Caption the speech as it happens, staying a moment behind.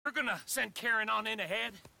We're gonna send Karen on in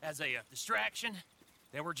ahead as a distraction.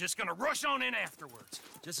 Then we're just gonna rush on in afterwards.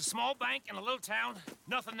 Just a small bank in a little town.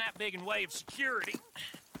 Nothing that big in way of security.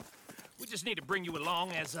 We just need to bring you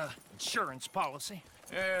along as a insurance policy.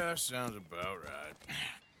 Yeah, that sounds about right.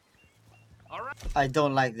 All right. I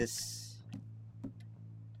don't like this.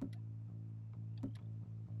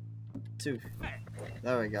 Two. Hey,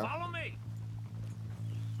 There we go. follow me.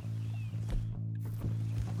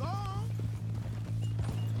 Go on.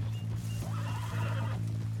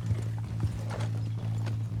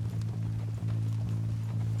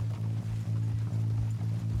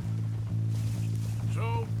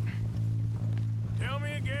 So, tell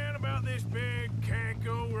me again about this big can't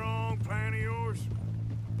go wrong plan of yours.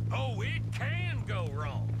 Oh, it can go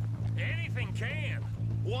wrong. Anything can.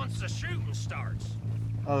 Once the shooting starts.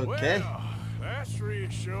 Okay. Well, that's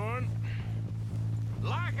reassuring.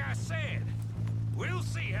 Like I said, we'll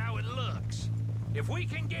see how it looks. If we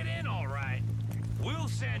can get in all right, we'll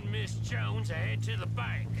send Miss Jones ahead to the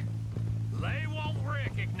bank. They won't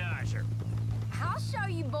recognize her. I'll show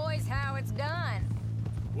you boys how it's done.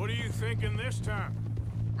 What are you thinking this time?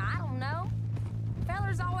 I don't know.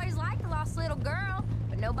 Fellers always liked a lost little girl,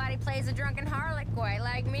 but nobody plays a drunken harlot quite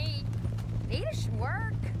like me. It should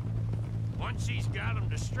work. Once she's got them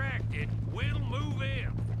distracted, we'll move in.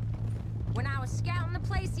 When I was scouting the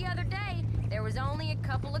place the other day, there was only a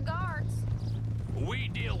couple of guards. We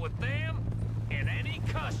deal with them and any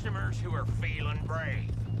customers who are feeling brave.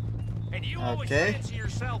 And you always Okay. fancy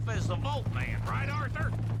yourself as the vault man, right,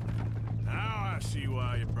 Arthur? Now I see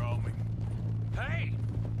why you brought me. Hey,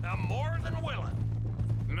 I'm more than willing.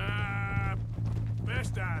 Nah,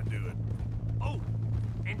 best I do it. Oh,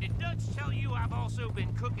 and did Dutch tell you I've also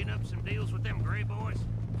been cooking up some deals with them Gray Boys?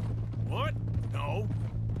 What? No.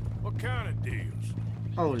 What kind of deals?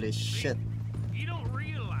 Holy shit. You don't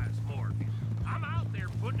realize, Morgan. I'm out there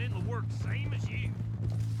putting in the work same as you.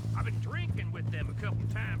 I've been drinking with them a couple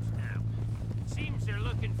times now. Seems they're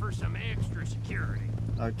looking for some extra security.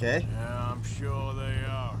 Okay. Yeah, I'm sure they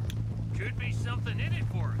are. Could be something in it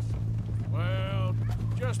for us. Well,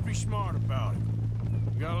 just be smart about it.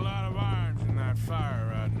 We got a lot of irons in that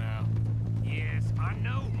fire right now. Yes, I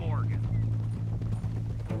know, Morgan.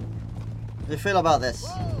 How do you feel about this?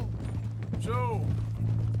 Whoa. So,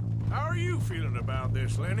 how are you feeling about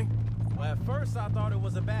this, Lenny? Well, at first I thought it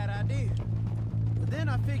was a bad idea. But then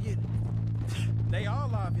I figured they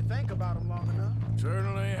all are if you think about them long enough.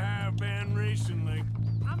 Certainly have been recently.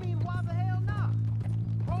 I mean, why the hell not?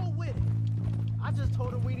 Roll with it. I just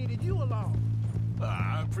told him we needed you along.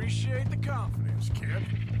 I appreciate the confidence, kid.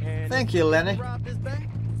 And Thank if you, we Lenny. robbed this bank,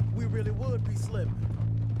 we really would be slipping.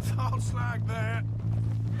 Thoughts like that,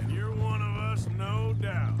 and you're one of us, no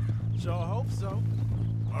doubt. Sure hope so.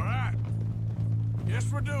 All right.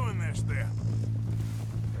 Guess we're doing this then.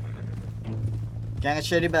 Gang of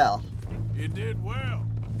Shady Bell. You did well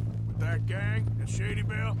with that gang at Shady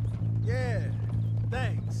Bell. Yeah,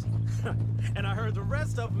 thanks. And I heard the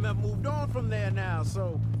rest of them have moved on from there now,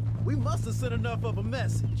 so we must have sent enough of a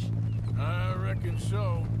message. I reckon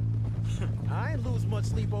so. I ain't lose much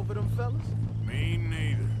sleep over them fellas. Me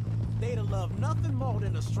neither. They'd have loved nothing more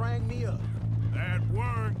than to strang me up. That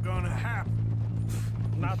weren't gonna happen.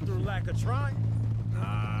 Not through lack of trying.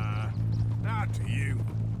 Nah, not to you.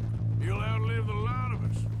 You'll outlive a lot of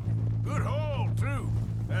us. Good haul, too.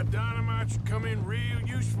 That dynamite should come in real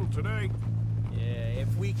useful today. Yeah,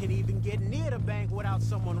 if we can even get near the bank without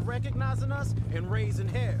someone recognizing us and raising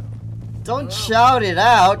hell. Don't Well, shout it We'll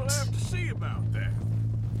out. have to see about that.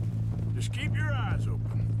 Just keep your eyes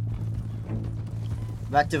open.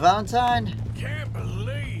 Back to Valentine. Can't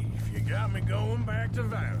believe you got me going back to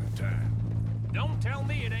Valentine. Don't tell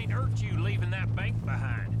me it ain't hurt you leaving that bank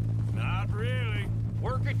behind. Not really.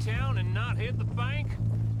 Work a town and not hit the bank?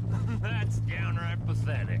 That's downright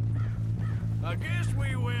pathetic. I guess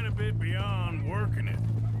we went a bit beyond working it.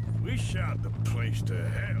 We shot the place to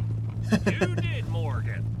hell. You did,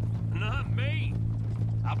 Morgan. Not me.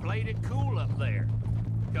 I played it cool up there.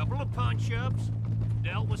 Couple of punch-ups,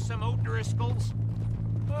 dealt with some O'Driscolls.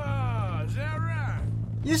 Ah, is that right?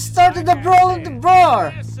 You started the Like I brawl at the said,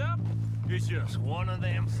 bar. Mess up is just one of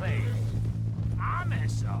them things. I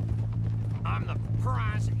mess up. I'm the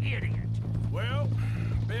prize idiot. Well,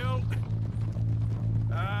 Bill,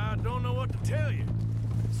 I don't know what to tell you.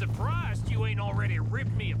 Surprised you ain't already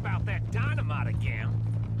ripped me about that dynamite again.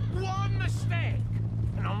 One mistake,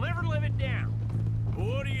 and I'll never live it down.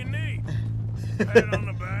 What do you need? Pat on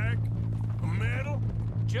the back? A medal?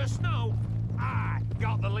 Just know, I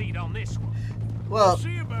got the lead on this one. Well,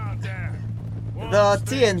 See about that. the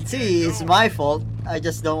TNT is my fault. I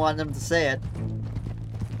just don't want them to say it.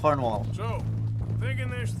 Cornwall. So, thinking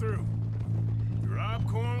this through. We rob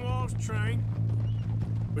Cornwall's train.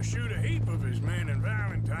 We shoot a heap of his men in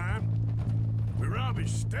Valentine. We rob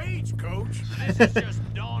his stagecoach. This is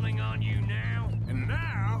just dawning on you now. And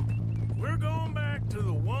now, we're going back to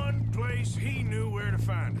the one place he knew where to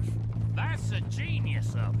find us. That's the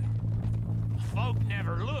genius of it. Folk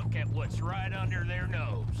never look at what's right under their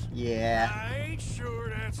nose. Yeah. I ain't sure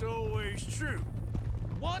that's always true.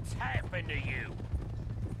 What's happened to you?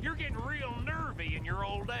 You're getting real nervy in your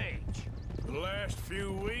old age. The last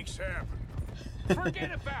few weeks happened.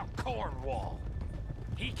 Forget about Cornwall.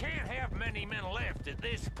 He can't have many men left at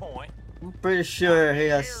this point. I'm pretty sure he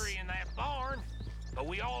has Harry in that barn, but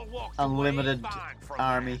we all walked unlimited away fine from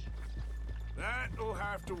army. That'll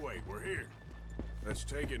have to wait. We're here. Let's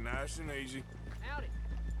take it nice and easy. Howdy.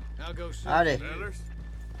 I'll go soon. Howdy. Fellas.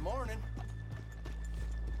 Morning.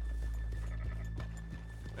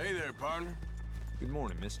 Hey there, partner. Good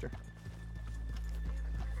morning, mister.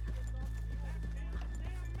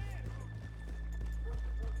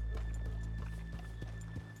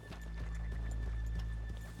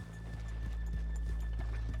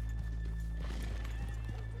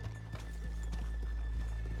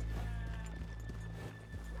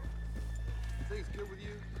 Things good with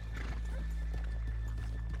you?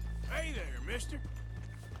 Hey there, mister.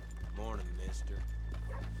 Morning, mister.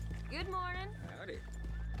 Good morning. Howdy.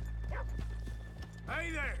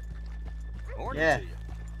 Hey there, Morning Yeah. to you.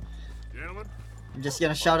 gentlemen. I'm just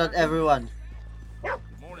gonna shout at everyone.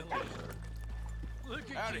 Morning, Look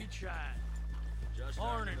at Howdy. you shine. Just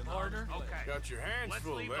Morning, partner. Okay. Got your hands Let's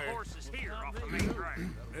full leave there, the horses here off the main drag.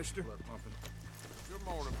 mister. Good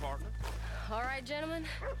morning, partner. All right, gentlemen,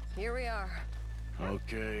 here we are.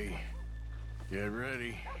 Okay, get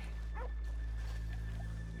ready.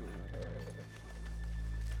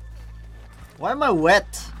 Why am I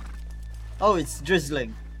wet? Oh, it's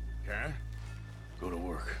drizzling. Okay, go to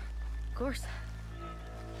work. Of course.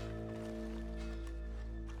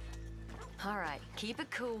 All right, keep it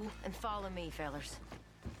cool and follow me, fellers.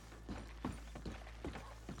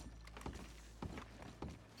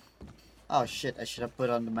 Oh shit, I should have put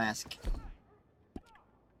on the mask.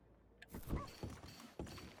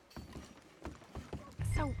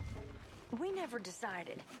 So, we never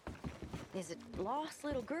decided. Is it lost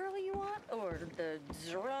little girl you want, or the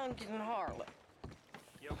drunken harlot?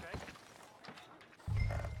 You okay?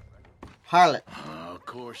 Harlot. Of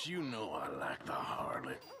course, you know I like the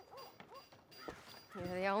harlot.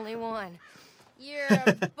 You're the only one. You're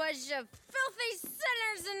a bunch of filthy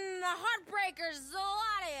sinners and heartbreakers, a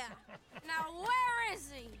lot of you. Now, where is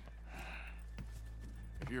he?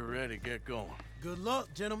 If you're ready, get going. Good luck,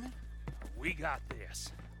 gentlemen. We got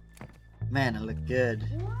this. Man, I look good.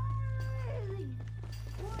 Where is he?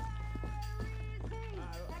 Where is he?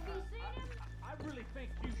 Have you seen him? I really think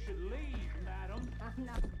you should leave, madam. I'm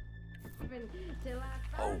not leaving till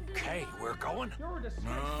I find him. Okay, we're going. You're a disgrace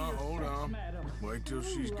No, to your hold sex, on. madam. Wait till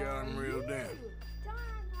she's got him reeled in. Don't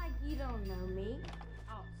act like you don't know me.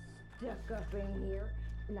 All stuck up in here.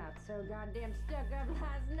 Not so goddamn stuck up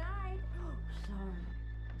last night. Oh, sorry.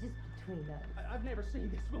 Just between us. I've never seen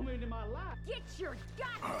this woman in my life. Get your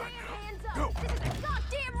goddamn hands up! Go. This is a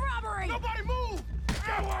goddamn robbery! Nobody move!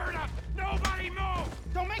 Get word up! Nobody move!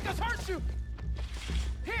 Don't make us hurt you!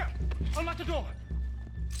 Here, unlock the door.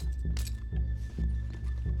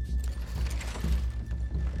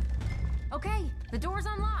 Okay, the door's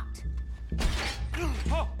unlocked.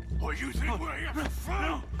 Oh, Oh, you think we're here for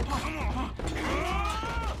fun? Come on.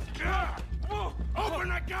 Open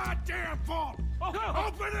the goddamn vault!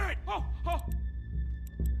 Open it! oh, oh.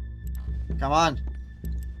 Come on.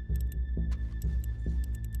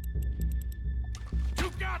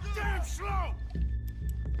 Too goddamn slow!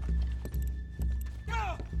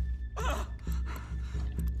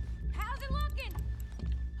 How's it looking?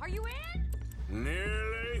 Are you in?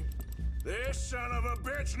 Nearly. This son of a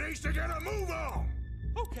bitch needs to get a move on!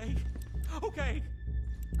 Okay, okay.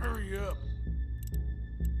 Hurry up.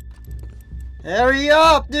 Hurry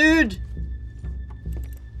up, dude!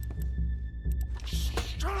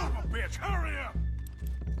 Son of a bitch, hurry up!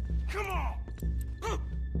 Come on!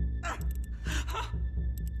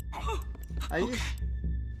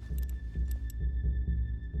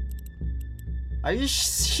 Are you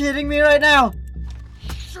shitting me right now?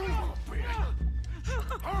 Son of a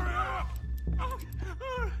bitch! Hurry up!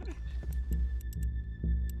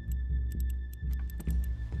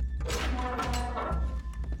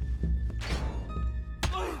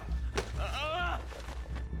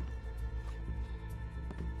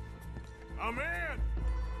 I'm in!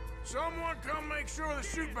 Someone come make sure the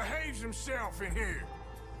chute behaves himself in here.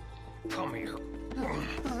 Come here.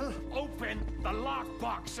 Open the lock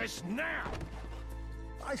boxes now!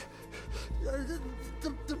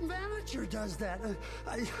 The manager does that.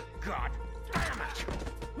 God damn it!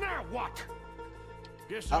 Now what?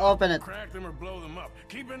 Guess I'll open it. Crack them or blow them up.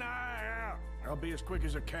 Keep an eye out. I'll be as quick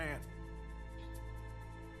as I can.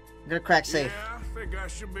 I'm gonna crack safe. Yeah, I think I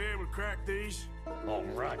should be able to crack these. All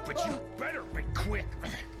right, but you better be quick.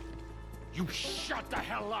 You shut the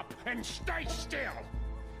hell up and stay still.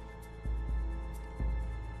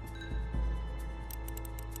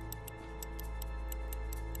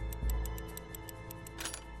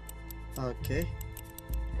 Okay.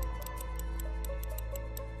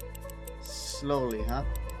 Slowly, huh?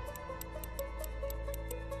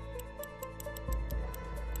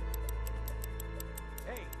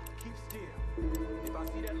 Hey, keep still. If I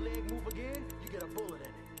see that leg move again, you get a bullet in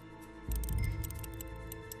it.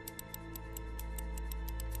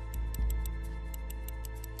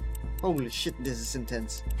 Holy shit, this is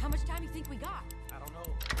intense. How much time you think we got? I don't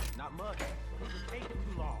know. Not much. It's just taking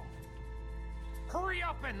too long. Hurry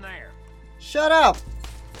up in there. Shut up!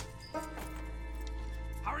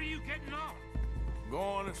 How are you getting on?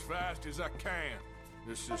 Going as fast as I can.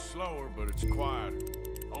 This is slower, but it's quieter.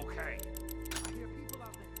 Okay. I hear people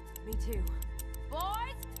out there. Me too.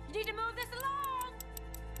 Boys, you need to move this along.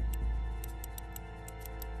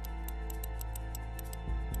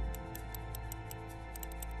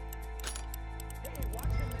 Hey, watch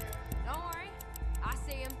him there. Don't worry. I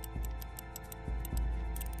see him.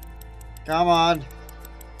 Come on.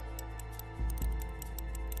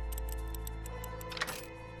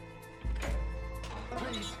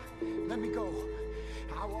 Please, let me go.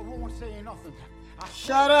 I won't say nothing.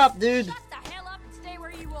 Shut up, dude. Shut the hell up and stay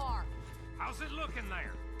where you are. How's it looking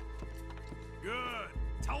there? Good.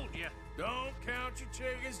 Told you. Don't count your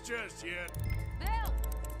chickens just yet. Bill,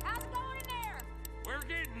 how's it going in there? We're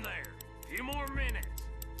getting there. Few more minutes.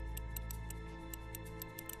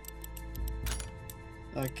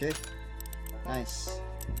 Okay. Nice.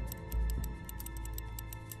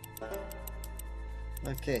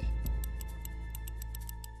 Okay.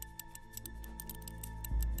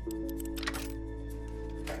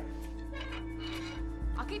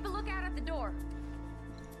 I'll keep a lookout at the door.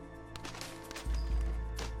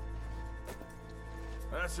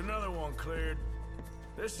 That's another one cleared.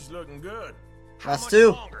 This is looking good. How That's much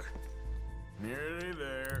two. longer? Nearly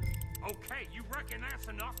there. Okay, you reckon that's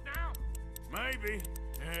enough now? Maybe.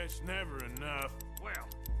 It's never enough. Well,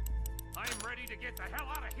 I am ready to get the hell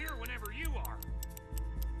out of here whenever you are.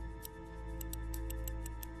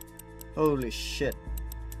 Holy shit.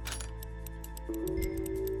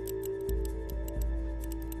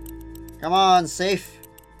 Come on, safe.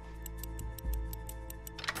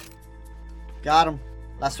 Got him.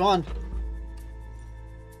 Last one.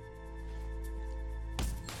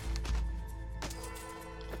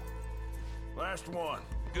 Last one.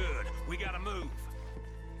 Good. We gotta move.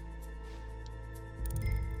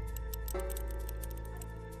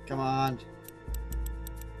 Come on.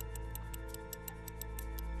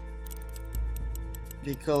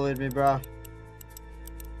 Be cool with me, bro.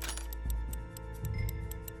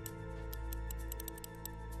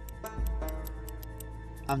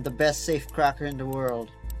 I'm the best safe cracker in the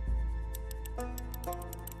world.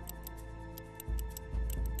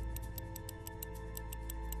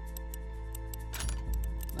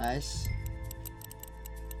 Nice.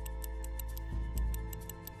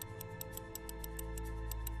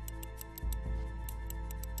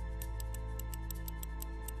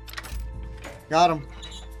 Got him.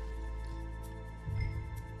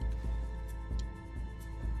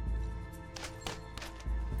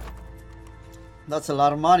 That's a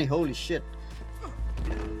lot of money, holy shit.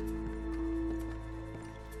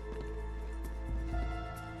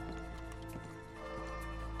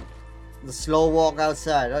 The slow walk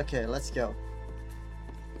outside. Okay, let's go.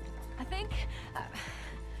 I think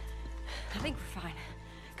we're fine.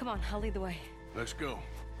 Come on, I'll lead the way. Let's go.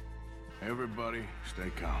 Everybody,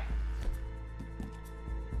 stay calm.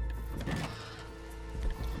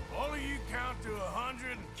 All of you count to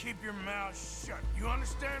 100 and keep your mouth shut. You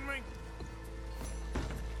understand me?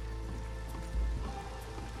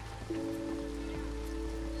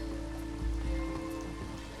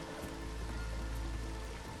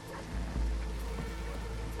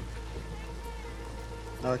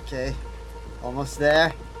 Okay. Almost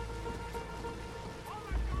there.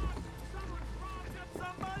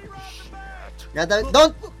 Yeah,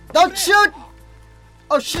 don't shoot!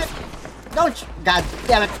 Oh shit! Don't! God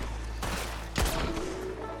damn it!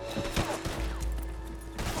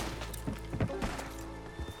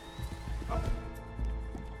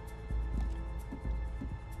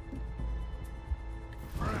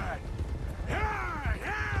 Right. Yeah,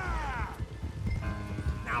 yeah!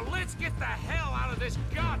 Now let's get the hell out of this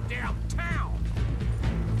goddamn town!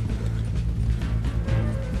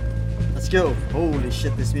 Let's go. Holy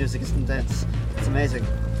shit, this music is intense. It's amazing.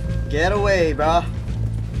 Get away, bruh.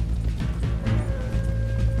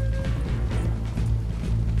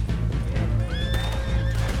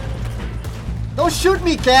 Don't shoot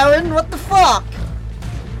me, Karen! What the fuck?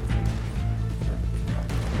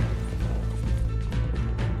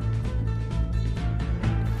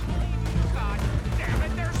 God damn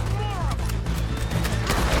it, there's more of them!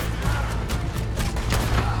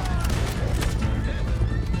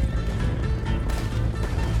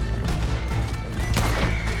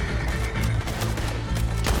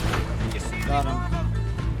 You see any Got him. more of them?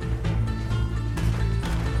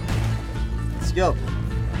 Let's go.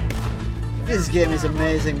 This game is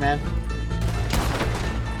amazing, man.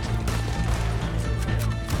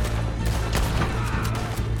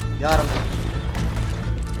 Got him.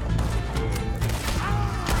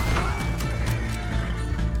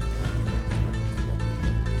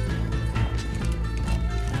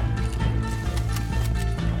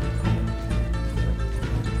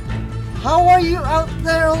 How are you out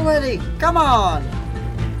there already? Come on! Look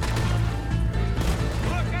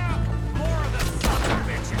out! More of the sons of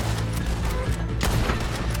bitches!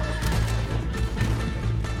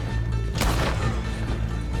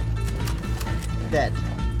 Dead.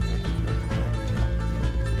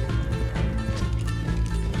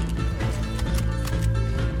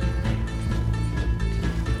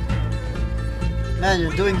 Man,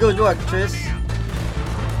 you're doing good work, Tris.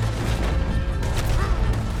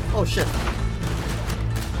 Oh shit.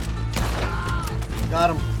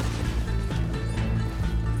 Got him.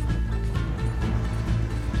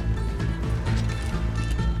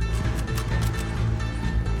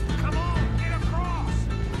 Come on, get across!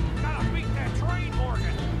 Gotta beat that train,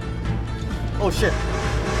 Morgan! Oh shit.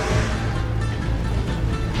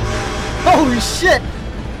 Holy shit!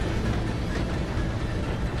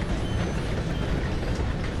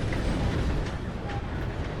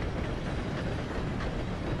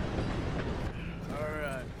 All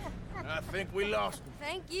right. I think we lost him.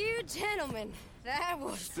 Thank you, gentlemen. That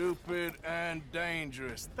was... Stupid and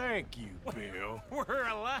dangerous. Thank you, Bill. We're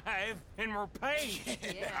alive and we're paid.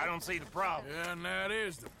 I don't see the problem. Yeah, and that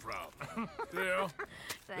is the problem. Bill,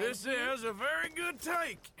 Thank this you. is a very good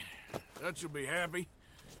take. That you'll be happy,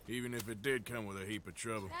 even if it did come with a heap of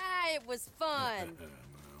trouble. Ah, it was fun. Well,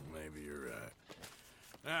 maybe you're right.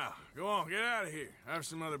 Now, go on, get out of here. I have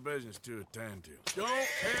some other business to attend to. Don't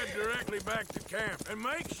head directly back to camp, and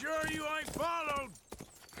make sure you ain't followed.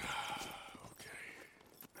 Okay,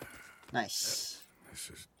 Nice. this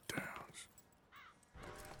is Downs.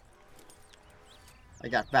 I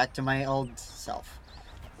got back to my old self.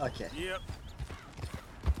 Okay. Yep.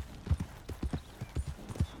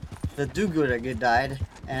 The do-gooder died,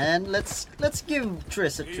 and let's give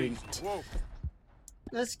Tris a treat. Whoa.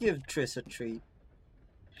 Let's give Tris a treat.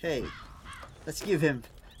 Hey, let's give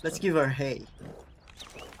her hay.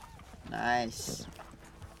 Nice.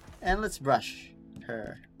 And let's brush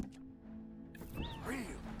her. Real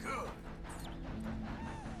good.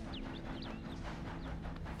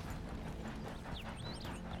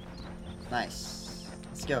 Nice.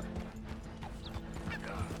 Let's go.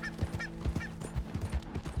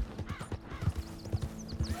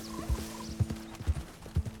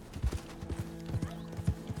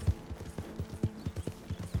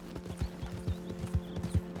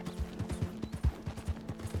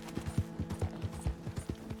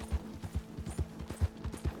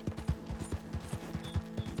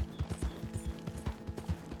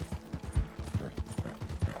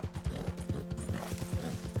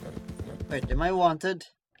 Wait, am I wanted?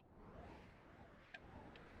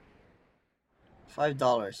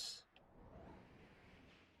 $5.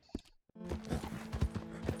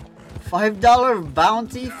 $5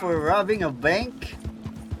 bounty for robbing a bank?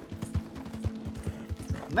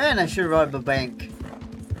 Man, I should rob a bank.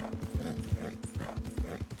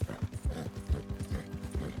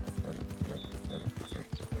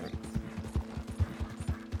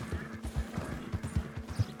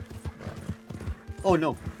 Oh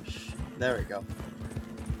no. There we go.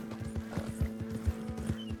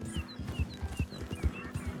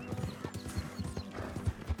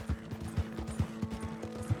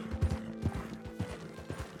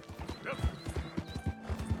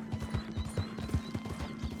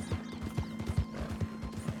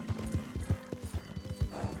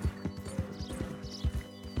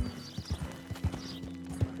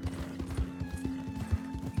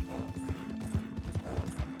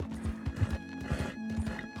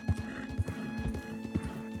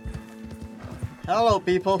 Hello,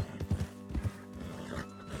 people.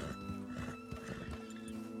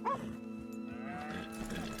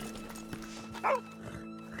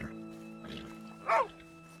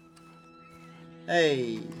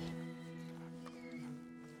 Hey.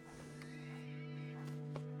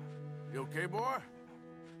 You okay, boy?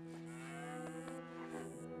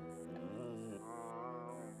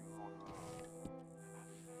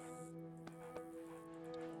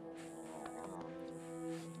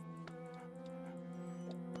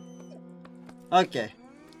 Okay.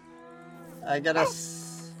 I gotta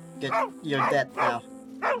get your debt now.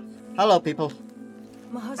 Hello, people.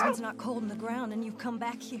 My husband's not cold in the ground, and you've come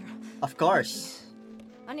back here. Of course.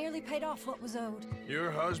 I nearly paid off what was owed. Your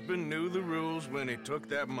husband knew the rules when he took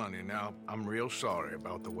that money. Now, I'm real sorry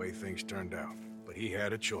about the way things turned out. But he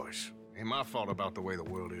had a choice. Ain't my fault about the way the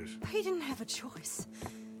world is. He didn't have a choice.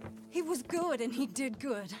 He was good, and he did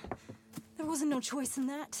good. There wasn't no choice in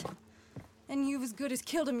that. And you've as good as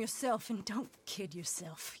killed him yourself, and don't kid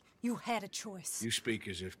yourself. You had a choice. You speak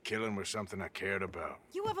as if killing was something I cared about.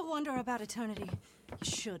 You ever wonder about eternity? You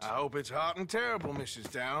should. I hope it's hot and terrible,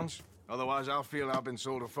 Mrs. Downs. Otherwise, I'll feel I've been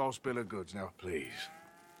sold a false bill of goods. Now, please,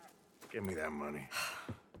 give me that money.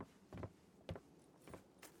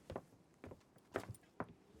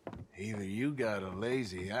 Either you got a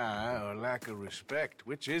lazy eye or lack of respect.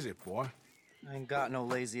 Which is it, boy? I ain't got no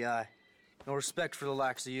lazy eye. No respect for the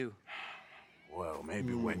likes of you. Well,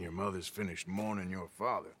 maybe when your mother's finished mourning your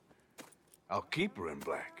father, I'll keep her in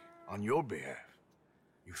black on your behalf.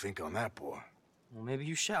 You think on that, boy? Well, maybe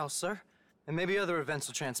you shall, sir. And maybe other events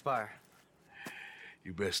will transpire.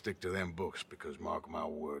 You best stick to them books, because mark my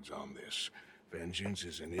words on this. Vengeance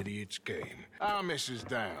is an idiot's game. Ah, Mrs.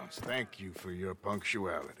 Downs, thank you for your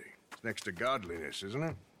punctuality. It's next to godliness, isn't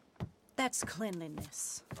it? That's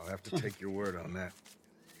cleanliness. I'll have to take your word on that.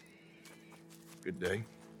 Good day.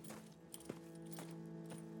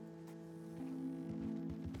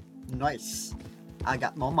 Nice. I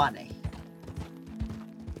got more money.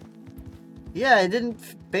 Yeah, I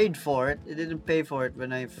didn't paid for it. It didn't pay for it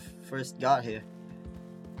when I first got here.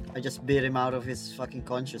 I just beat him out of his fucking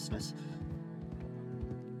consciousness.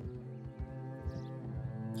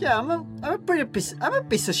 Yeah, I'm a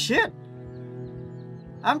piece of shit.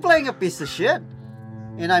 I'm playing a piece of shit.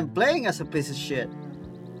 And I'm playing as a piece of shit.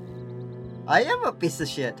 I am a piece of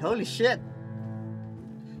shit. Holy shit.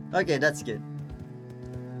 Okay, that's good.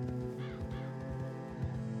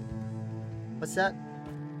 What's that?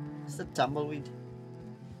 Is that tumbleweed?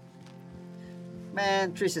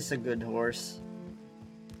 Man, Trish is a good horse.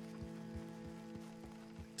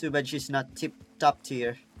 Too bad she's not top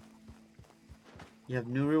tier. You have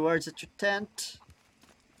new rewards at your tent.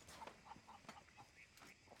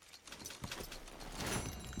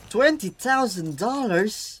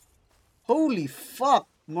 $20,000? Holy fuck,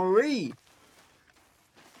 Marie.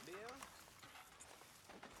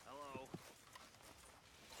 Hello.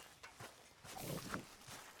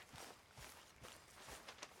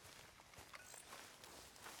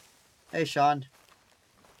 Hey, Sean.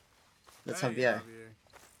 That's Hey, Javier.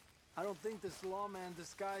 I don't think this lawman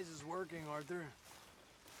disguise is working, Arthur.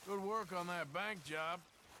 Good work on that bank job.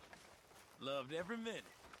 Loved every minute.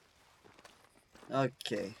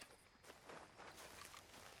 Okay.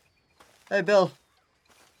 Hey, Bill.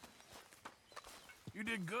 You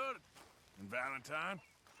did good. And Valentine?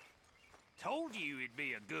 Told you it'd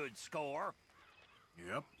be a good score.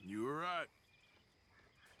 Yep, you were right.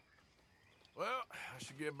 Well, I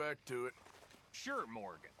should get back to it. Sure,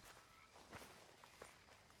 Morgan.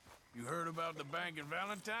 You heard about the bank in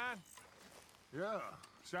Valentine? Yeah,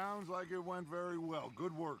 sounds like it went very well.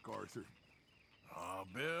 Good work, Arthur. Oh,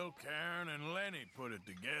 Bill, Karen, and Lenny put it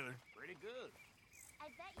together. Pretty good. I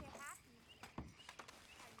bet you're happy.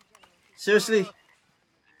 Seriously?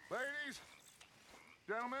 Ladies,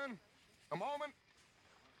 gentlemen, a moment.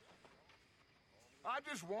 I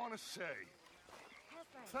just want to say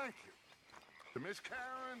thank you to Miss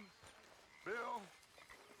Karen, Bill,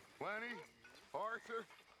 Lenny, Arthur.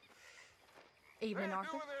 Evening, They're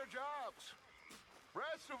Arthur. doing their jobs.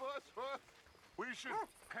 Rest of us, we should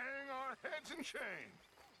hang our heads in shame.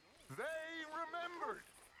 They remembered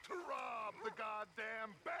to rob the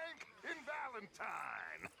goddamn bank in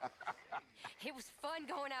Valentine. It was fun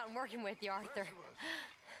going out and working with you, Arthur.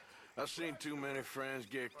 I've seen too many friends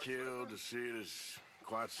get killed to see it as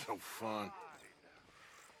quite so fun.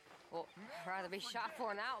 Well, I'd rather be shot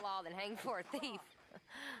for an outlaw than hanged for a thief.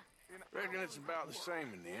 Reckon it's about the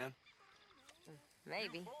same in the end.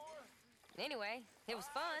 Maybe. Anyway, it was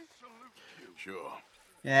fun. Sure.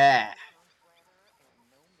 Yeah.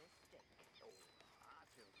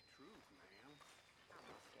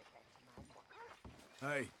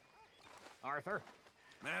 Hey, Arthur?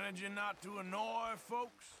 managing not to annoy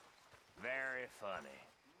folks? Very funny.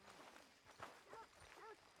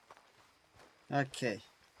 Okay.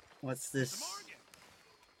 What's this?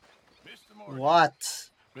 Mr. Morgan. What?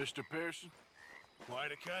 Mr. Pearson.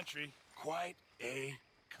 Quite a country. Quite a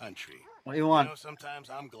country. What do you want? You know, sometimes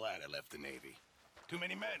I'm glad I left the Navy. Too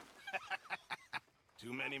many men.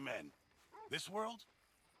 Too many men. This world,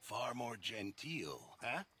 far more genteel,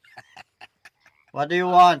 huh? What do you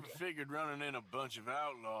want? I figured running in a bunch of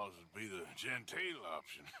outlaws would be the genteel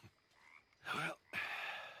option. Well,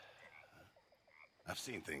 I've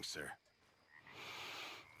seen things, sir.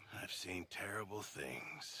 I've seen terrible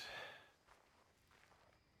things.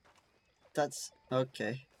 That's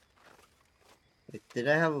okay. Wait, did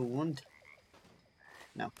I have a wound?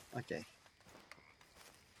 No. Okay.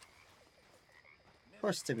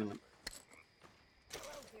 Horse stimulant.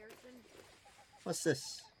 What's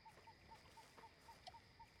this?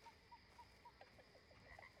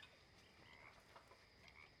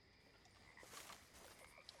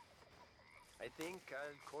 I think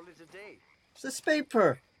I'll call it a day. What's this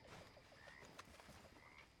paper?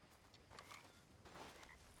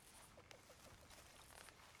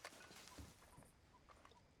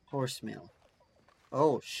 Horse meal.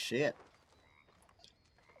 Oh shit.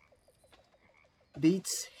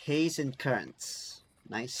 Beets, haze, and currants.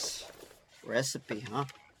 Nice. Recipe, huh?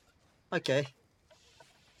 Okay.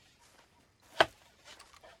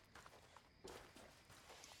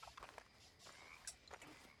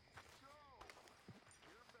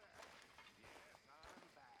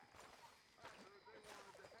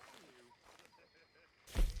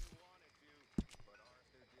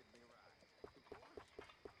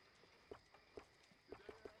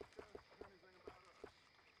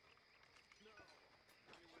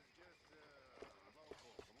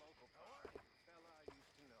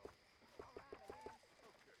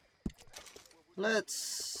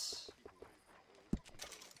 Let's...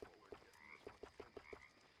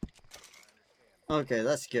 Okay,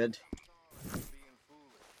 that's good.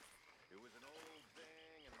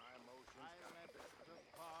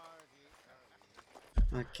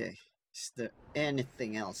 Okay, is there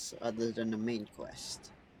anything else other than the main quest?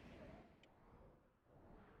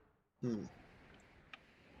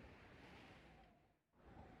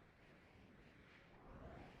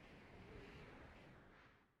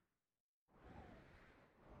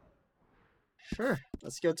 Sure,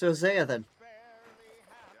 let's go to Hosea then.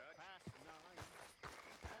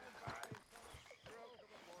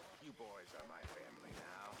 You boys are my family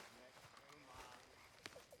now.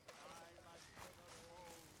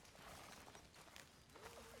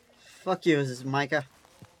 Fuck you, this is Micah.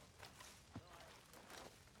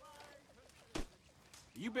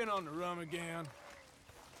 You been on the rum again?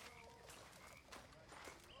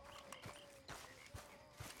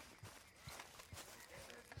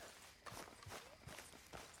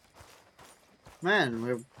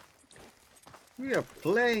 Man, we are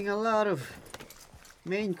playing a lot of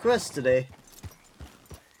main quests today.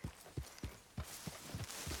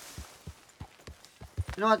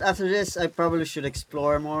 You know what, after this I probably should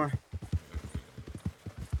explore more.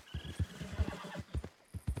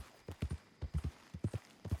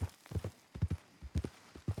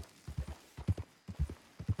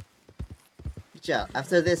 But yeah,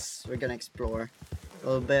 after this we're gonna explore a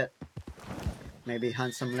little bit. Maybe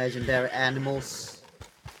hunt some legendary animals.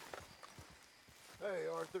 Hey,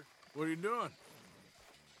 Arthur. What are you doing?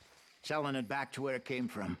 Selling it back to where it came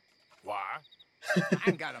from. Why? I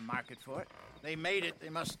ain't got a market for it. They made it. They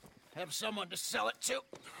must have someone to sell it to.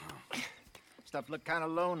 Stuff look kind of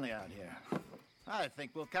lonely out here. I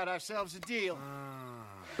think we'll cut ourselves a deal.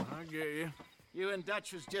 I get you. You and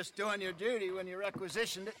Dutch was just doing your duty when you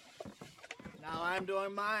requisitioned it. Now I'm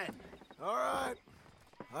doing mine. All right.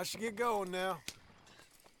 I should get going now.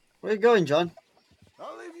 Where you going, John?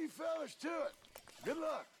 I'll leave you fellas to it. Good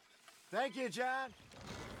luck. Thank you, John.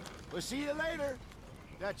 We'll see you later.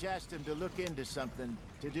 Dutch asked him to look into something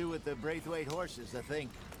to do with the Braithwaite horses, I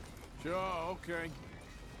think. Sure, okay.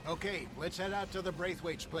 Okay, let's head out to the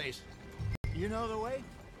Braithwaite's place. You know the way?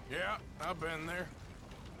 Yeah, I've been there.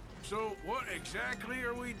 So, what exactly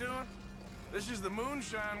are we doing? This is the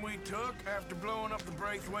moonshine we took after blowing up the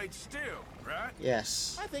Braithwaite still, right?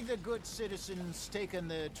 Yes. I think the good citizens taking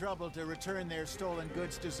the trouble to return their stolen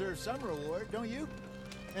goods deserve some reward, don't you?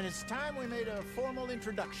 And it's time we made a formal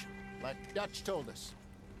introduction, like Dutch told us.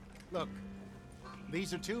 Look,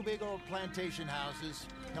 these are two big old plantation houses.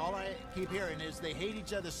 All I keep hearing is they hate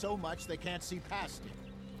each other so much they can't see past it.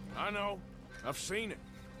 I know. I've seen it.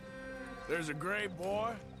 There's a gray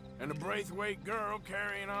boy and a Braithwaite girl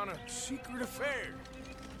carrying on a secret affair.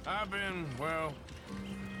 I've been, well,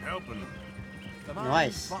 helping them. The mind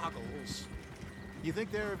Nice. boggles. You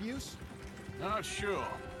think they're of use? Not sure.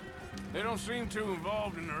 They don't seem too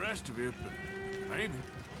involved in the rest of it, but Maybe.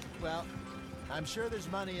 Well, I'm sure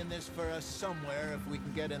there's money in this for us somewhere if we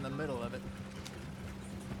can get in the middle of it.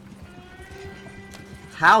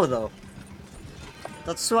 How though?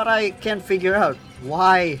 That's what I can't figure out.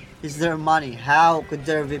 Why is there money? How could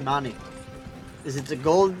there be money? Is it the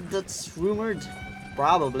gold that's rumored?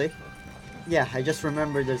 Probably. Yeah, I just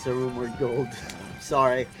remembered there's a rumored gold.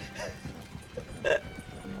 Sorry.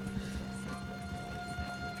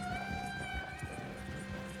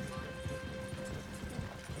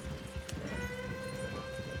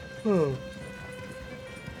 Oh.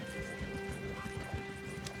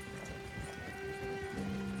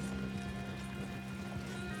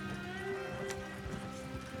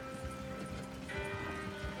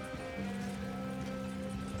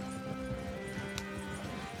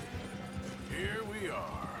 Here we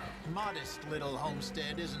are. Modest little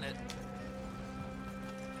homestead, isn't it?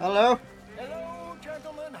 Hello? Hello,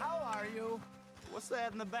 gentlemen. How are you? What's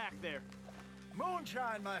that in the back there?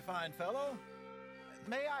 Moonshine, my fine fellow.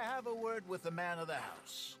 May I have a word with the man of the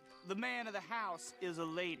house? The man of the house is a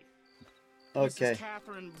lady. Okay. Mrs.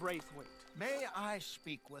 Catherine Braithwaite. May I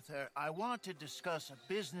speak with her? I want to discuss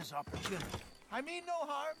a business opportunity. I mean no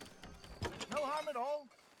harm. No harm at all.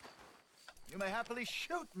 You may happily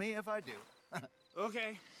shoot me if I do.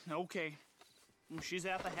 Okay. She's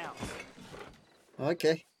at the house.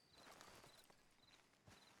 Okay.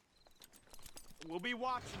 We'll be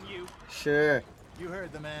watching you. Sure. You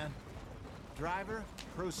heard the man. Driver,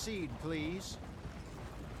 proceed, please.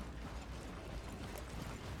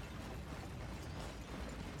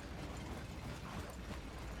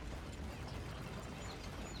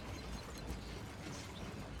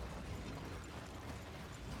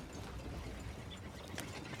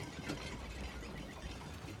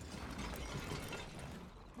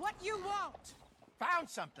 What you want? Found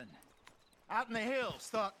something. Out in the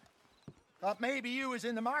hills. Thought maybe you was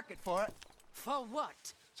in the market for it. For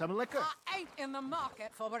what? Some liquor. I ain't in the market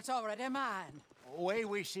for what's already mine. The way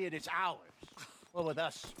we see it, it's ours. Well, with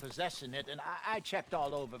us possessing it, and I checked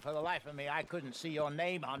all over. For the life of me, I couldn't see your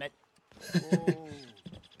name on it. Oh.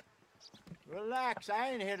 Relax,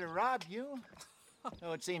 I ain't here to rob you.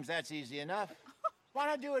 Oh, it seems that's easy enough. Why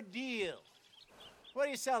not do a deal? What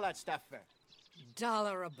do you sell that stuff for?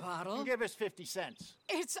 $1 a bottle? You give us 50 cents.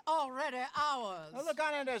 It's already ours. Well, look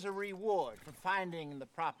on it as a reward for finding the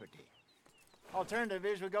property. Alternative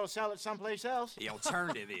is we go sell it someplace else. The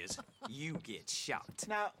alternative is you get shot.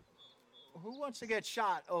 Now, who wants to get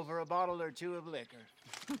shot over a bottle or two of liquor?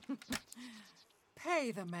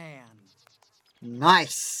 Pay the man.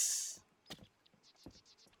 Nice.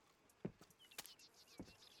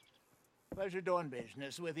 Pleasure doing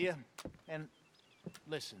business with you. And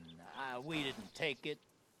listen, we didn't take it.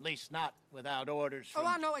 At least not without orders from... Oh,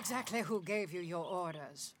 I know exactly who gave you your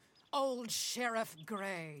orders. Old Sheriff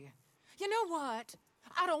Gray. You know what?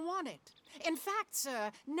 I don't want it. In fact,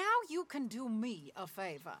 sir, now you can do me a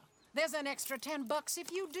favor. There's an extra $10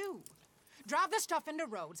 if you do. Drive the stuff into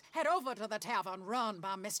Rhodes, head over to the tavern run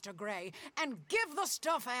by Mr. Gray, and give the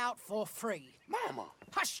stuff out for free. Mama!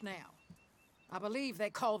 Hush now. I believe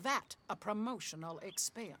they call that a promotional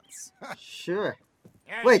expense. Sure.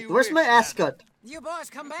 Wait, where's my ascot? You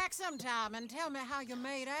boys come back sometime and tell me how you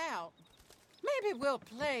made out. Maybe we'll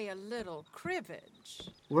play a little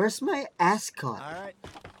cribbage. Where's my ascot? All right.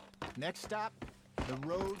 Next stop, the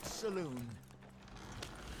Rhodes Saloon.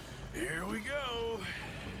 Here we go.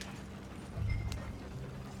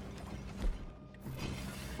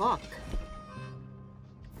 Fuck.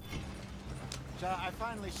 So I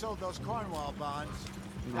finally sold those Cornwall bonds.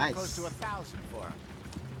 Got Nice. close to 1,000 for them.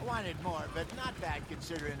 I wanted more, but not bad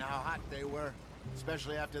considering how hot they were,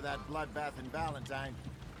 especially after that bloodbath in Valentine.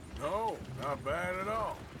 No, not bad at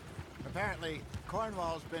all. Apparently,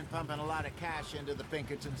 Cornwall's been pumping a lot of cash into the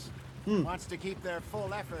Pinkertons. Wants to keep their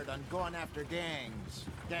full effort on going after gangs.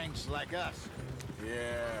 Gangs like us.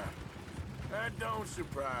 Yeah, that don't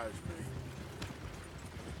surprise me.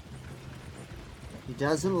 He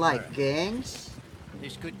doesn't like gangs?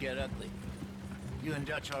 This could get ugly. You and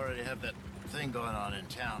Dutch already have that thing going on in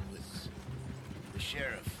town with the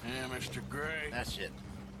sheriff. Yeah, Mr. Gray. That's it.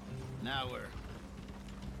 Now we're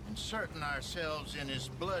inserting ourselves in his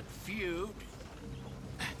blood feud.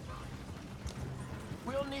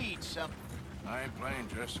 We'll need something. I ain't playing,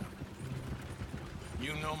 Jesse.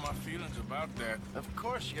 You know my feelings about that. Of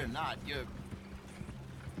course you're not.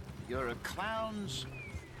 You're a clown's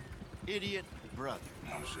idiot brother.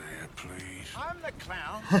 Hosea, please. I'm the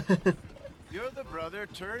clown. You're the brother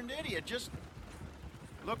turned idiot. Just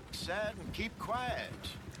look sad and keep quiet.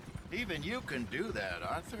 Even you can do that,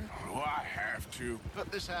 Arthur. Oh, I have to.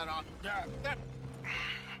 Put this hat on.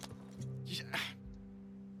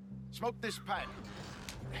 Smoke this pipe.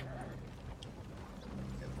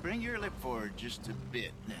 Bring your lip forward just a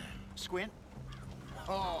bit. Squint.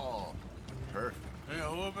 Oh, perfect. Yeah,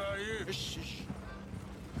 what about you? Shh, shh.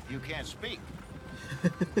 You can't speak.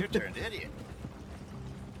 You turned idiot.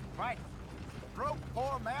 Right. Broke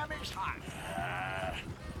poor Mammy's heart.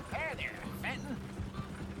 There, Fenton.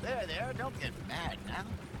 There, don't get mad now.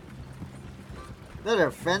 There,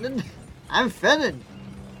 Fenton. I'm Fenton.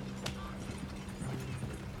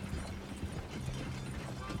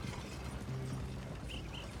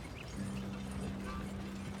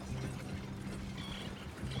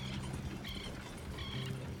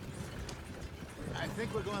 I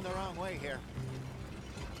think we're going the wrong way here.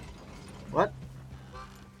 What?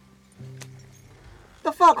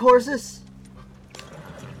 The fuck, horses?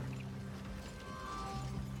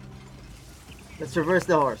 Let's reverse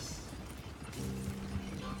the horse.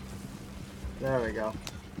 There we go.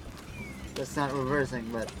 That's not reversing,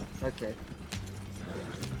 but okay.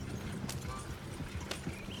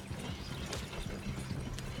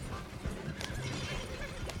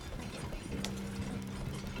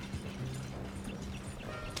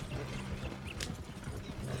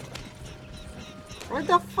 Why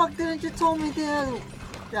the fuck didn't you tell me that?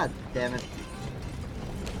 God damn it.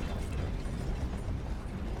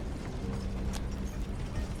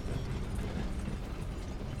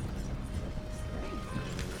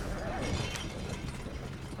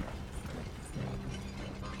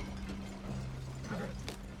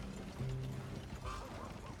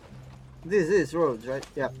 This is roads, right?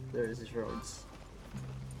 Yep, there is roads.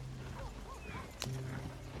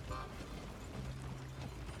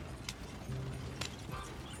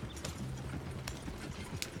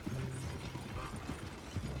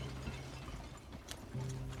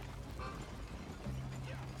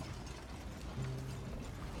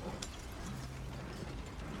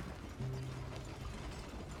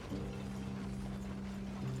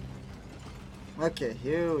 Okay,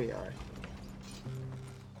 here we are.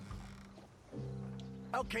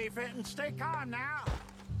 Okay, Fenton, stay calm now.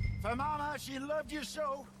 For Mama, she loved you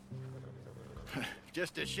so.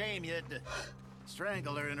 Just a shame you had to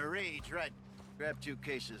strangle her in a rage, right? Grab 2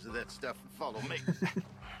 cases of that stuff and follow me.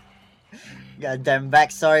 Goddamn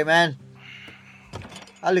backstory, man.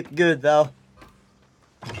 I look good though.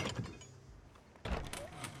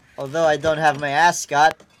 Although I don't have my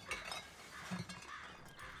ascot.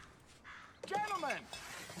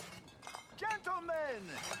 Gentlemen!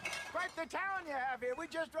 Quite the town you have here. We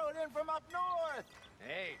just rode in from up north.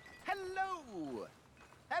 Hey. Hello.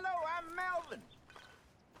 Hello, I'm Melvin.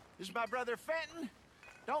 This is my brother Fenton.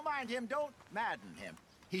 Don't mind him. Don't madden him.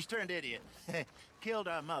 He's turned idiot. Killed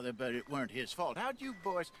our mother, but it weren't his fault. How'd you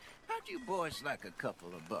boys like a couple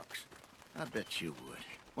of bucks? I bet you would.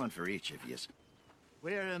 One for each of you.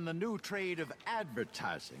 We're in the new trade of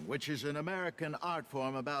advertising, which is an American art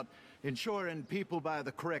form about ensuring people buy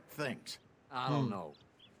the correct things. I don't know.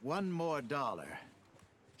 $1 more.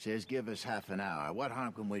 Says give us half an hour. What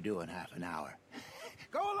harm can we do in half an hour?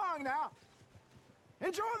 Go along now.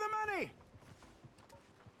 Enjoy the money.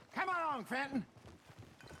 Come along, Fenton.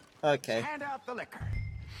 Okay. Hand out the liquor.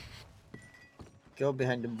 Go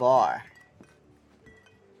behind the bar.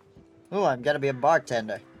 Oh, I'm gonna be a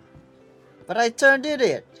bartender. But I turned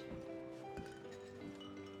idiot.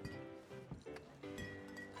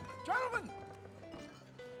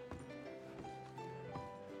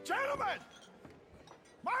 Gentlemen!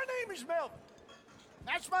 My name is Melvin.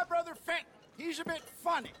 That's my brother Fenton. He's a bit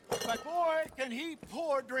funny, but boy, can he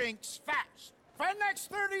pour drinks fast. For the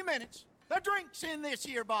next 30 minutes, the drinks in this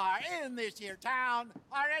here bar, in this here town,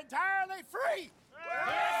 are entirely free.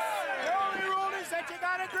 The only rule is that you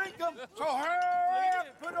gotta drink them, so hurry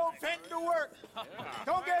up, put old Fenton to work.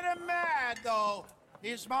 Don't get him mad, though.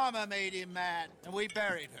 His mama made him mad, and we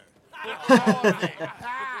buried her.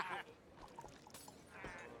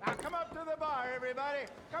 Now come up to the bar, everybody.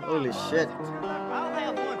 Come Holy on. shit. I'll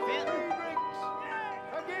have one, Fenton.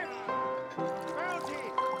 A gift. Bounty.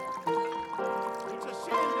 It's a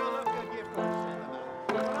sin to look a gift horse in the mouth.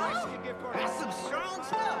 When I see a gift horse, that's some strong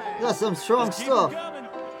stuff. That's some strong stuff.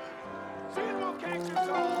 Sin will catch us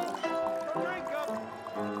all. So drink up.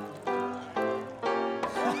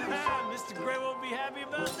 Mr. Gray won't be happy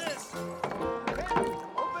about this.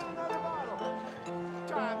 Open another bottle.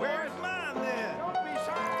 Where's mine then? Don't be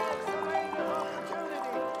shy. It's the land of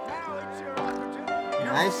opportunity. Now it's your opportunity.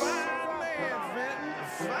 Nice. Fine man, Fenton.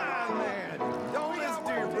 Fine man. Don't listen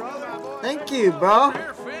to your brother. Thank you, bro.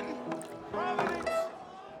 Here, Fenton.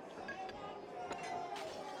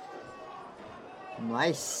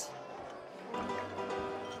 Nice.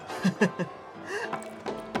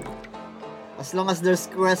 As long as there's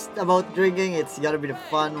quest about drinking, it's gotta be the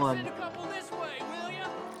fun one.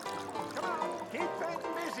 Come on, keep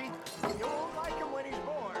Fenton busy. You won't like him when he's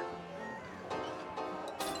bored.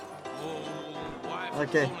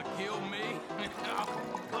 Okay. Kill me.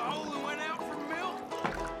 I only went out for milk.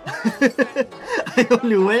 I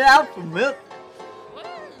only went out for milk. Well,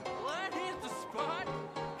 that hit the spot.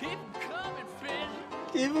 Keep him coming, Finn.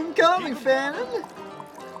 Keep him coming, Fannin.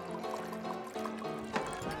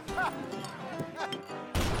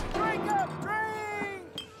 Drink up, drink!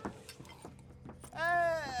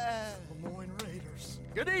 Lemoyne Raiders.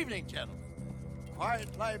 Good evening, gentlemen. Quiet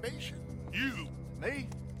libation. You. Me?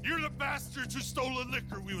 You're the bastards who stole the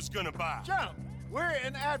liquor we was gonna buy. Gentlemen, we're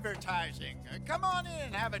in advertising. Come on in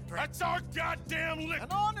and have a drink. That's our goddamn liquor.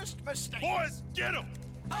 An honest mistake. Boys, get him!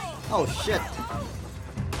 Oh shit.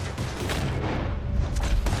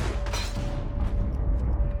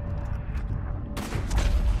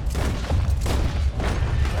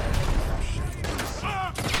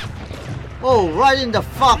 Oh, right in the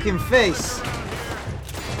fucking face.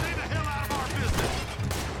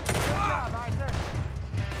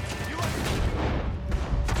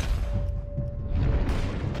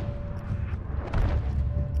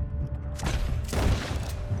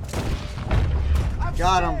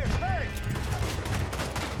 Got him.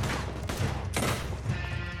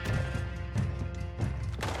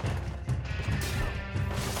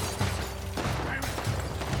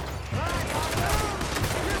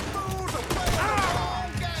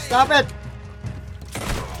 Stop it!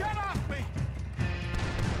 Get off me!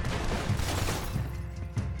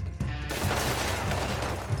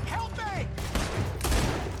 Help me!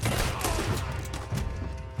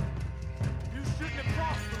 You shouldn't have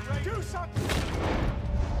crossed the range. Do something!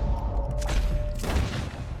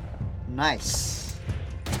 Nice.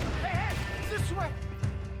 Hey, this way!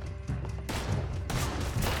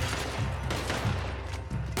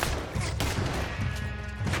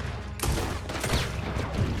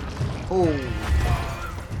 Oh.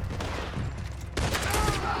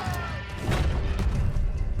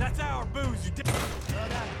 That's our booze, you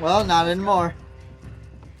Well, not anymore.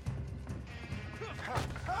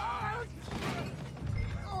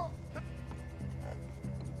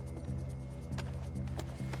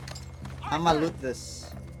 I'ma loot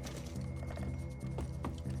this.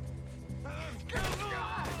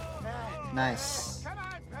 Nice. Come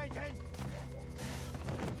on, Peyton!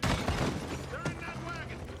 They're in that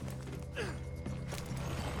wagon.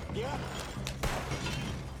 Yeah.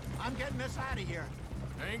 I'm getting this out of here.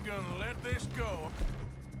 Ain't gonna let this go.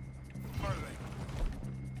 Are they?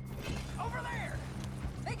 Over there!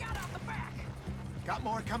 They got out the back! Got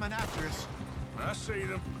more coming after us. I see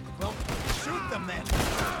them. Well, shoot them then.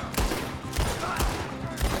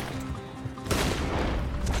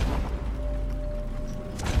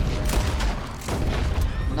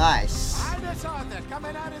 Nice. Hide us on there,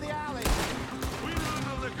 coming out of the alley. We run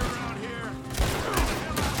the liquor around here.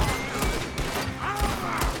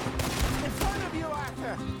 In front of you,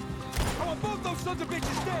 Arthur. I want both those sons of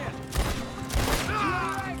bitches dead.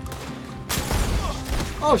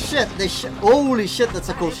 Oh shit, they holy shit, that's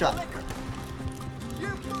a cool shot. You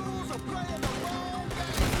fools are playing the wrong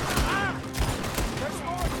game. There's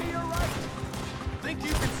more to your right. Think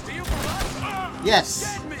you can steal from us? Yes.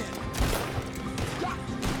 Dead men.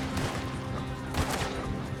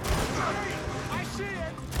 I see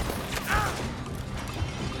it.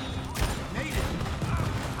 Made it.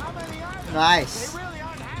 How many are there? Nice. They really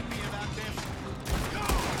aren't happy about this.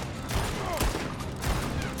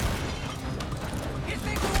 You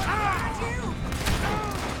think we want to find you?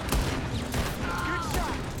 Good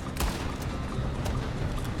shot.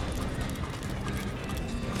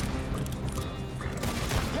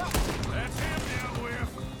 That's him dealt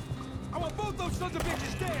with. I want both those sons of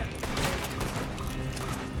bitches dead.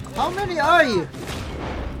 How many are you?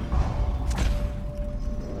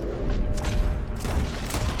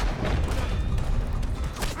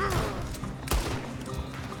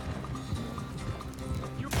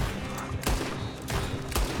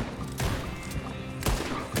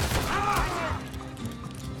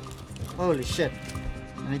 Holy shit.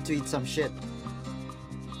 I need to eat some shit.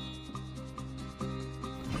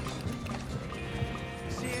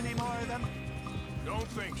 See any more of them? Don't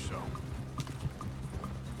think so.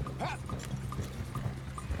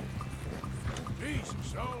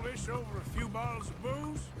 Jesus, all this over a few bottles of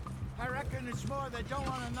booze? I reckon it's more they don't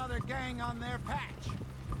want another gang on their patch.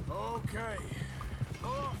 Okay. Go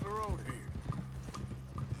off the road here.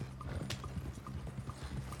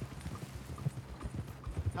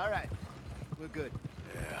 All right. We're good.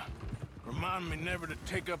 Yeah. Remind me never to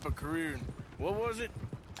take up a career in, what was it?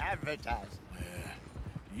 Advertising. Yeah.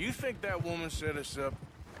 You think that woman set us up?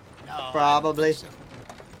 No. Probably. So.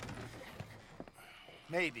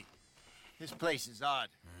 Maybe. This place is odd.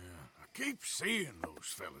 I keep seeing those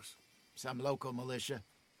fellas. Some local militia.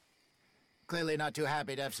 Clearly not too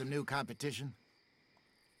happy to have some new competition.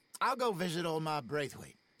 I'll go visit old Ma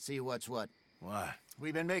Braithwaite, see what's what. Why?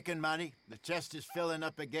 We've been making money. The chest is filling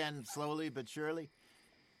up again, slowly but surely.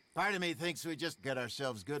 Part of me thinks we just get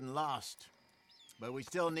ourselves good and lost. But we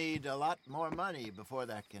still need a lot more money before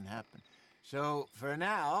that can happen. So, for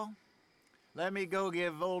now, let me go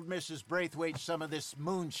give old Mrs. Braithwaite some of this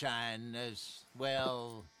moonshine as,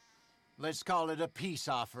 well, let's call it a peace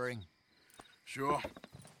offering. Sure.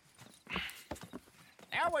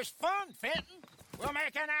 That was fun, Fenton. We'll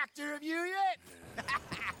make an actor of you yet.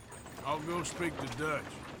 I'll go speak to Dutch.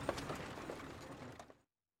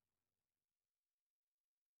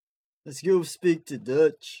 Let's go speak to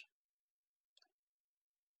Dutch.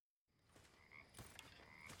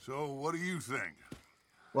 So, what do you think?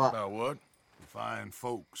 What? About what? Fine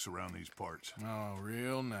folks around these parts. Oh,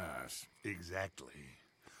 real nice. Exactly.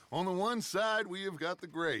 On the one side, we have got the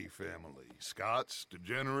Gray family. Scots,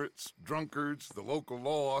 degenerates, drunkards, the local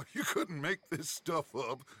law. You couldn't make this stuff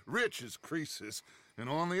up. Rich as Croesus. And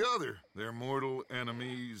on the other, their mortal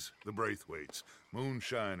enemies, the Braithwaites.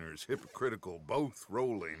 Moonshiners, hypocritical, both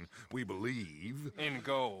rolling, we believe. In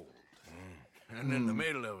gold. And in the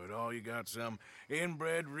middle of it all, you got some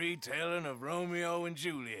inbred retelling of Romeo and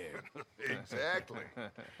Juliet. Exactly.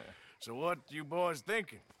 So what you boys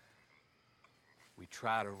thinking? We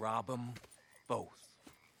try to rob them both.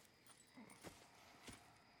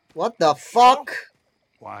 What the fuck?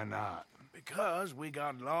 Why not? Because we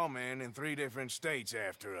got lawmen in 3 different states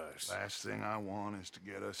after us. Last thing I want is to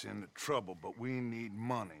get us into trouble, but we need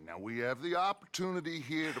money. Now, we have the opportunity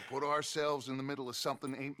here to put ourselves in the middle of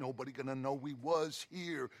something ain't nobody gonna know we was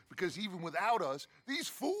here, because even without us, these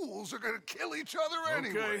fools are gonna kill each other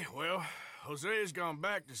anyway. Okay, well, Hosea's gone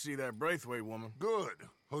back to see that Braithwaite woman. Good.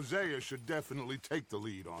 Hosea should definitely take the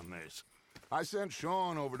lead on this. I sent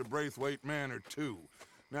Sean over to Braithwaite Manor, too.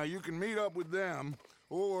 Now, you can meet up with them,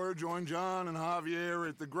 or join John and Javier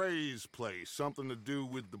at the Gray's place. Something to do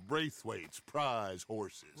with the Braithwaites' prize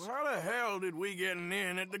horses. Well, how the hell did we get an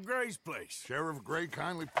in at the Gray's place? Sheriff Gray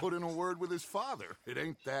kindly put in a word with his father. It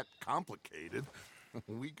ain't that complicated.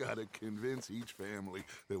 We gotta convince each family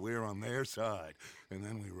that we're on their side, and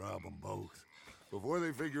then we rob them both. Before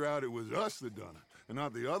they figure out it was us that done it, and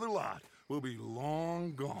not the other lot, we'll be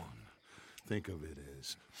long gone. Think of it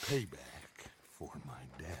as payback for my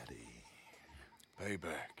daddy.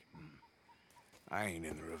 Payback. I ain't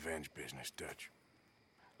in the revenge business, Dutch.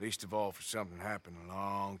 Least of all for something happened a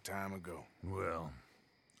long time ago. Well,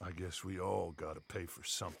 I guess we all gotta pay for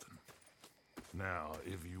something. Now,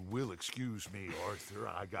 if you will excuse me, Arthur,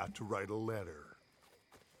 I got to write a letter.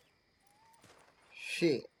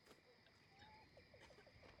 Shit.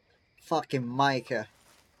 Fucking Micah.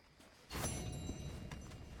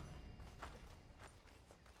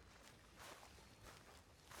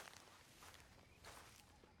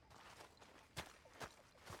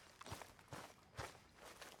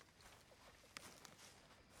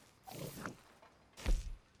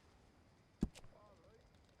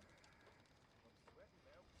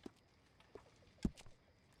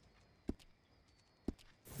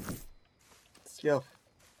 Yo.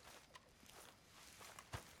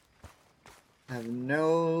 I have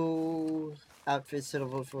no outfit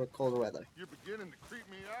suitable for cold weather. You're beginning to creep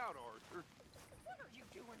me out, Arthur. What are you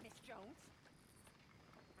doing, Miss Jones?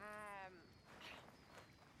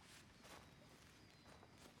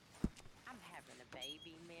 I'm having a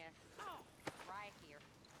baby, miss. Oh, right here.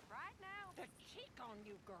 Right now. The cheek on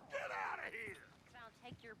you, girl. Get out of here! So I'll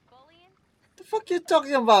take your bullying, The fuck you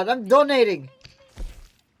talking about? I'm donating.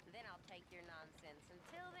 then I'll take your nonsense.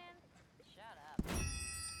 Until then, shut up.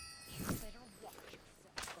 You better watch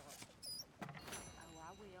yourself, girl. Oh,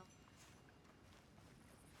 I will.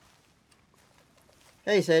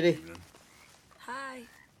 Hey, Sadie. Hi.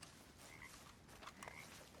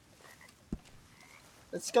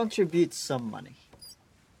 Let's contribute some money.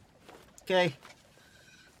 Okay.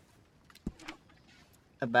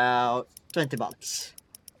 About 20 bucks.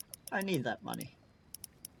 I need that money.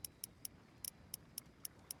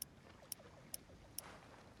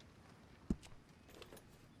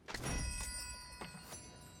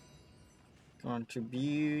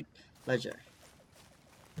 Contribute ledger.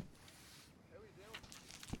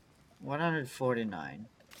 149.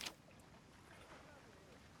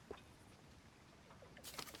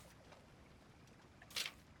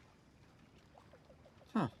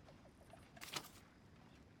 Huh.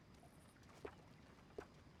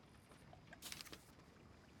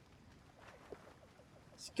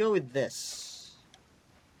 Let's go with this.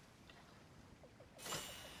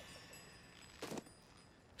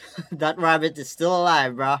 That rabbit is still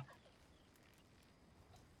alive, bruh.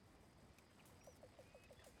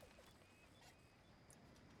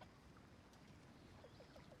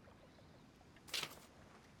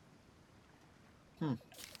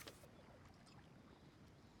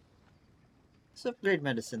 Let's upgrade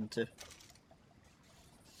medicine too.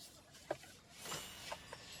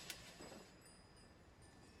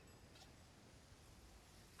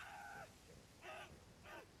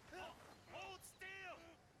 Hold still!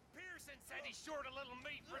 Pearson said he's short a little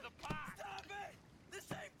meat for the pie. Stop it! This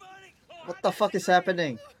ain't funny! What the fuck is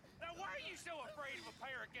happening? Now why are you so afraid of a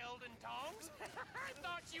pair of gelding tongs? I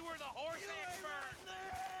thought you were the horse expert!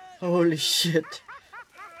 Holy shit.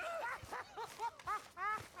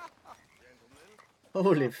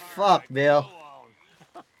 Holy fuck, Bill.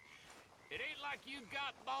 It ain't like you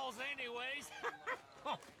got balls anyways.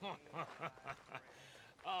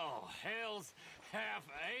 Oh, hell's half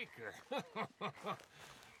acre.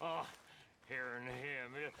 Oh, hearing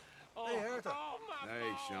him. Oh, Hey, Arthur. oh, my Hey,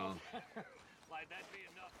 balls. Sean. Like that'd be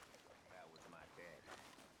enough. That was my dad.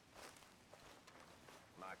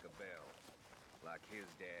 Micah Bell. Like his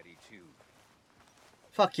daddy, too.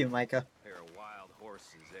 Fuck you, Micah. Pair of wild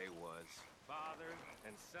horses they was. Father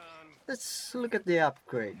and son, Let's look at the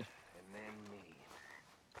upgrade. and then me.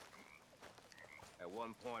 At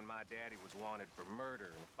one point, my daddy was wanted for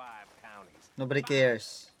murder in 5 counties. Nobody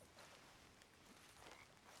cares.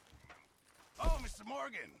 Oh, Mr.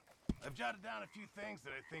 Morgan. I've jotted down a few things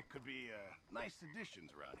that I think could be nice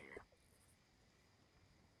additions around here.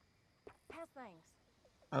 How's things?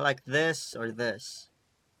 I like this or this.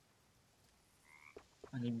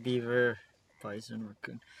 I need beaver, bison,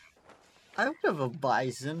 raccoon. I would have a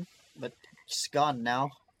bison, but it's gone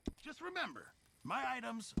now. Just remember, my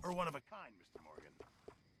items are one of a kind, Mr. Morgan.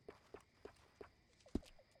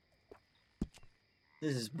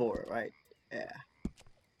 This is boar, right? Yeah.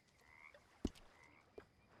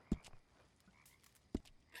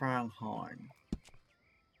 Pronghorn.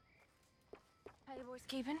 How you boys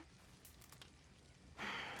keeping?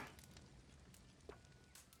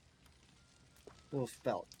 Wolf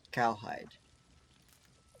belt. Cowhide.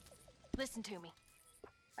 Listen to me. If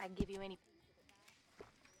I can give you any...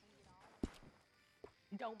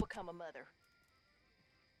 Don't become a mother.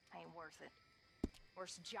 Ain't worth it.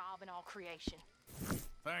 Worst job in all creation.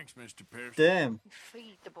 Thanks, Mr. Pearson. Damn.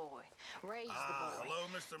 Feed the boy. Raise the boy. Hello,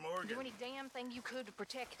 Mr. Morgan. Do any damn thing you could to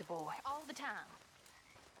protect the boy. All the time.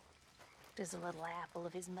 Does a little apple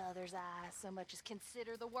of his mother's eye so much as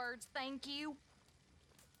consider the words thank you?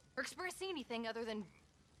 Or express anything other than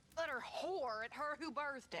utter whore at her who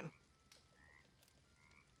birthed him?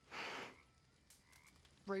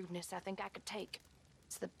 Rudeness I think I could take.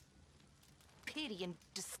 It's the pity and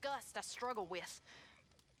disgust I struggle with.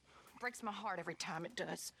 Breaks my heart every time it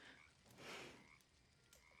does.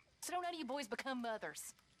 So don't none of you boys become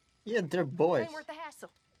mothers. Yeah, they're It boys. ain't worth the hassle.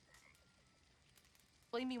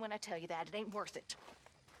 Believe me when I tell you that, it ain't worth it.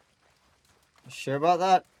 Sure about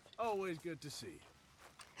that? Always good to see you.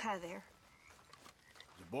 Hi there.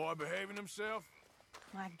 Is the boy behaving himself?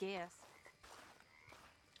 I guess.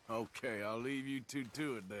 Okay, I'll leave you two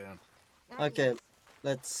to it then. Okay,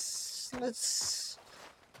 let's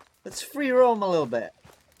free roam a little bit.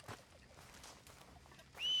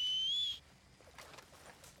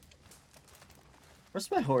 Where's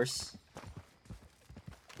my horse?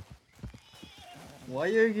 Why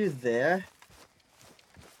are you there?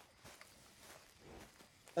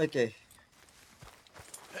 Okay.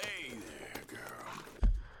 Hey there, girl.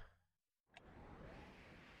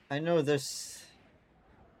 I know there's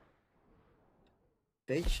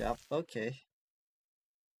bait shop. Okay.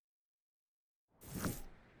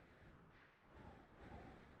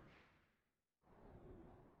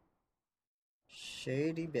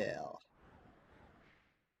 Shady Bell.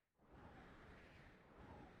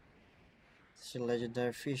 There's a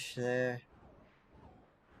legendary fish there.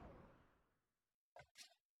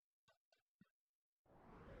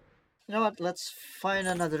 You know what? Let's find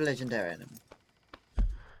another legendary animal.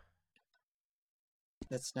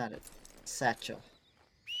 That's not it. Satchel.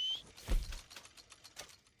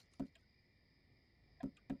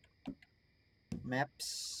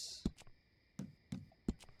 Maps.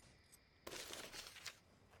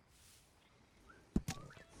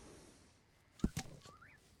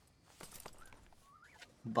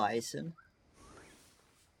 Bison.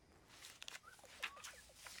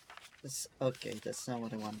 That's okay, that's not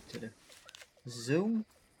what I wanted to do. Zoom.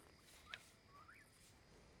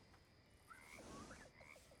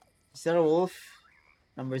 Is that a wolf?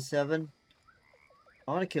 Number 7.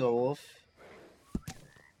 I want to kill a wolf.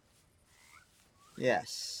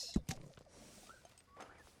 Yes.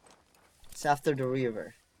 It's after the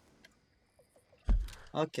river.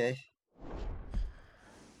 Okay.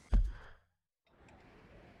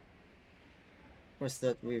 Where's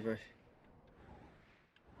that river?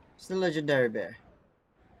 It's the legendary bear.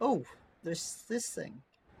 Oh, there's this thing.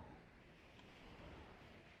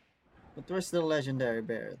 But where's the legendary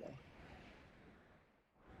bear though?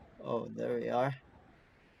 Oh, there we are.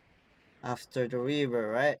 After the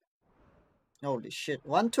river, right? Holy shit,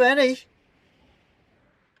 120!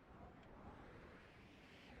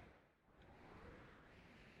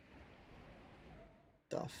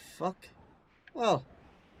 The fuck? Well.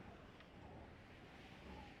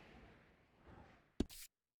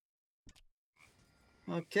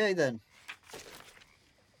 Okay then.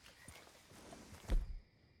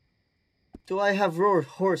 Do I have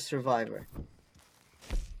horse survivor?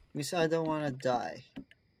 Because I don't want to die.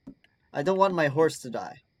 I don't want my horse to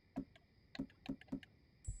die.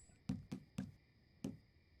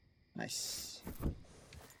 Nice.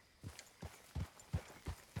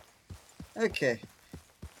 Okay.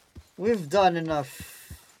 We've done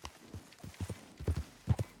enough.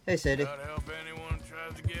 Hey, Sadie. Gotta help anyone who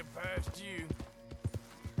tries to get past you.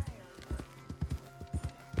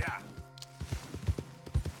 Yeah.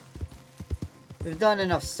 We've done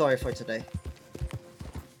enough story for today.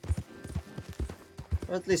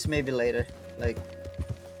 Or at least maybe later. Like,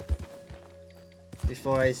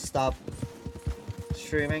 before I stop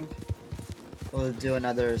streaming, we'll do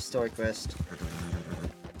another story quest.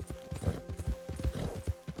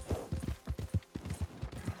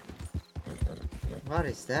 What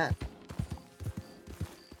is that?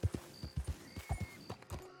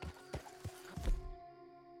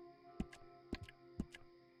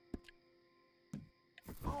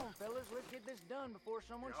 Come on, fellas, let's get this done before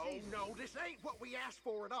someone sees us. No, this ain't what we asked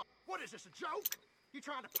for at all. What is this, a joke? You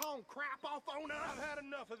trying to pawn crap off on us? I've had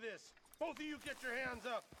enough of this. Both of you get your hands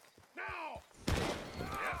up. Now!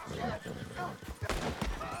 Not a word about...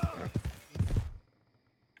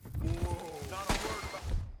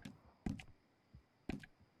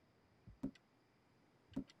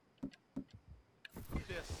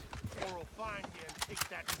 this, or we'll find you and take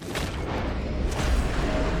that...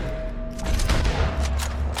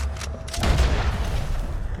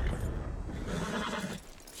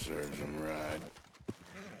 Serves him right.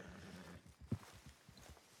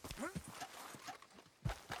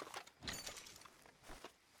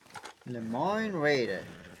 Lemoyne Raider.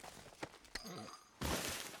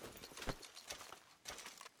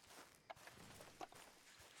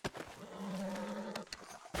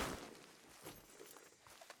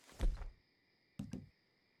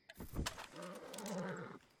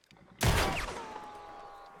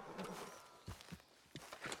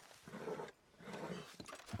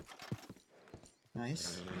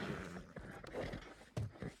 Nice.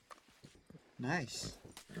 Nice.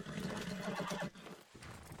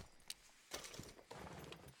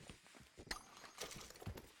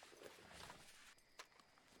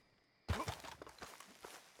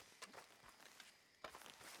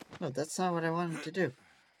 No, that's not what I wanted to do.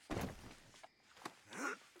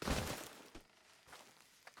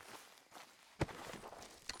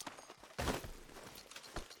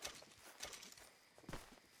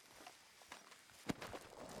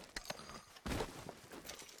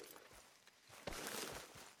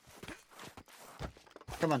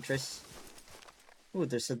 Come on, Triss. Ooh,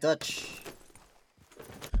 there's a Dutch.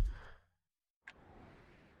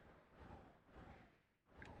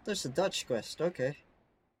 There's a Dutch quest, okay.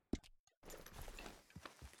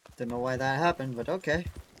 Don't know why that happened, but okay.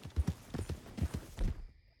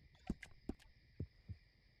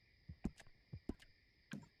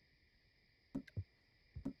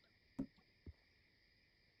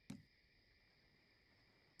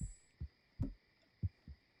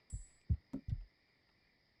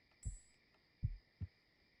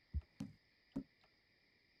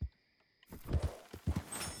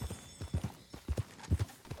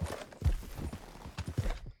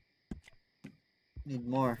 Need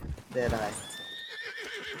more Deadeye.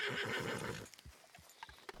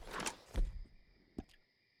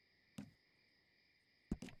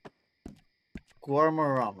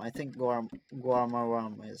 Guarmarum. I think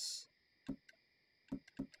Guarmarum is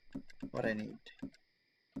what I need.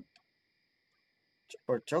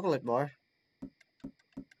 Or chocolate bar.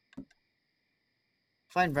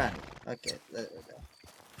 Fine brand. Okay, there we go.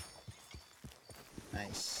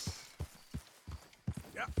 Nice.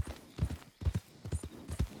 Yeah.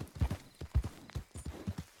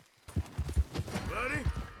 Buddy?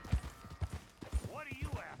 What are you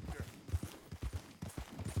after?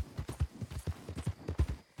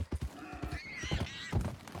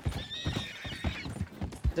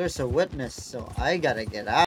 there's a witness, so I gotta get out.